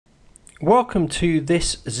Welcome to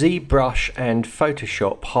this ZBrush and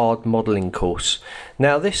Photoshop hard modeling course.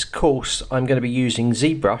 Now this course I'm going to be using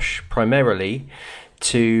ZBrush primarily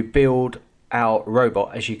to build our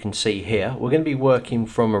robot. As you can see here, we're going to be working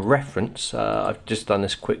from a reference. I've just done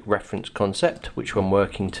this quick reference concept which I'm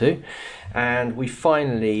working to, and we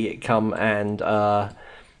finally come and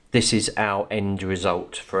this is our end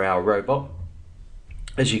result for our robot.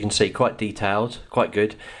 As you can see, quite detailed, quite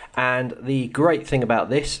good. And the great thing about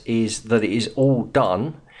this is that it is all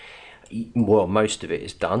done, well, most of it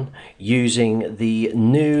is done, using the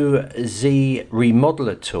new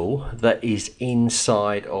ZRemodeller tool that is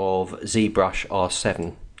inside of ZBrush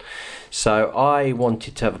R7. So I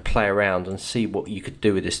wanted to have a play around and see what you could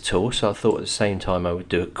do with this tool, so I thought at the same time I would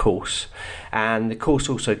do a course. And the course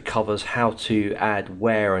also covers how to add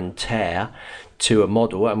wear and tear to a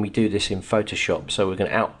model, and we do this in Photoshop. So we're going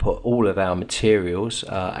to output all of our materials,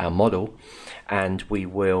 our model, and we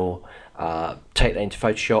will take that into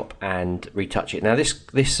Photoshop and retouch it. Now this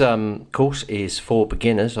course is for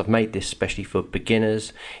beginners. I've made this especially for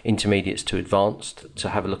beginners, intermediates to advanced, to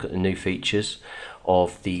have a look at the new features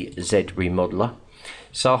of the ZRemodeller.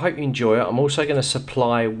 So I hope you enjoy it. I'm also going to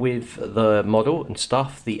supply with the model and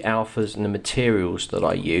stuff the alphas and the materials that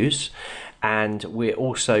I use, and we're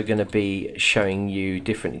also going to be showing you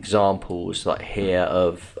different examples like here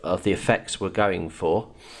of the effects we're going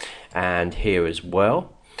for, and here as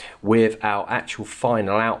well with our actual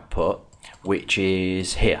final output, which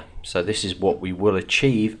is here. So this is what we will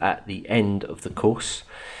achieve at the end of the course.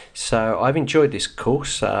 So I've enjoyed this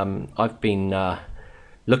course. I've been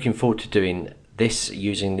looking forward to doing this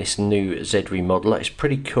using this new ZRemodeller. It's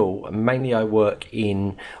pretty cool. Mainly I work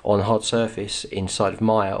on hard surface inside of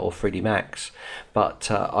Maya or 3D Max, but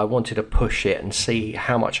I wanted to push it and see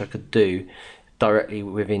how much I could do directly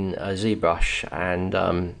within ZBrush,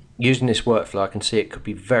 and using this workflow I can see it could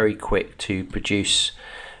be very quick to produce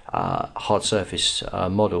hard surface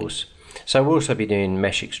models. So we'll also be doing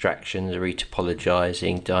mesh extractions,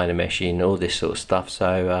 retopologizing, dynameshing, all this sort of stuff.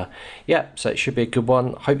 So yeah, so it should be a good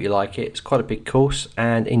one. Hope you like it. It's quite a big course,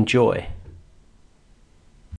 and enjoy.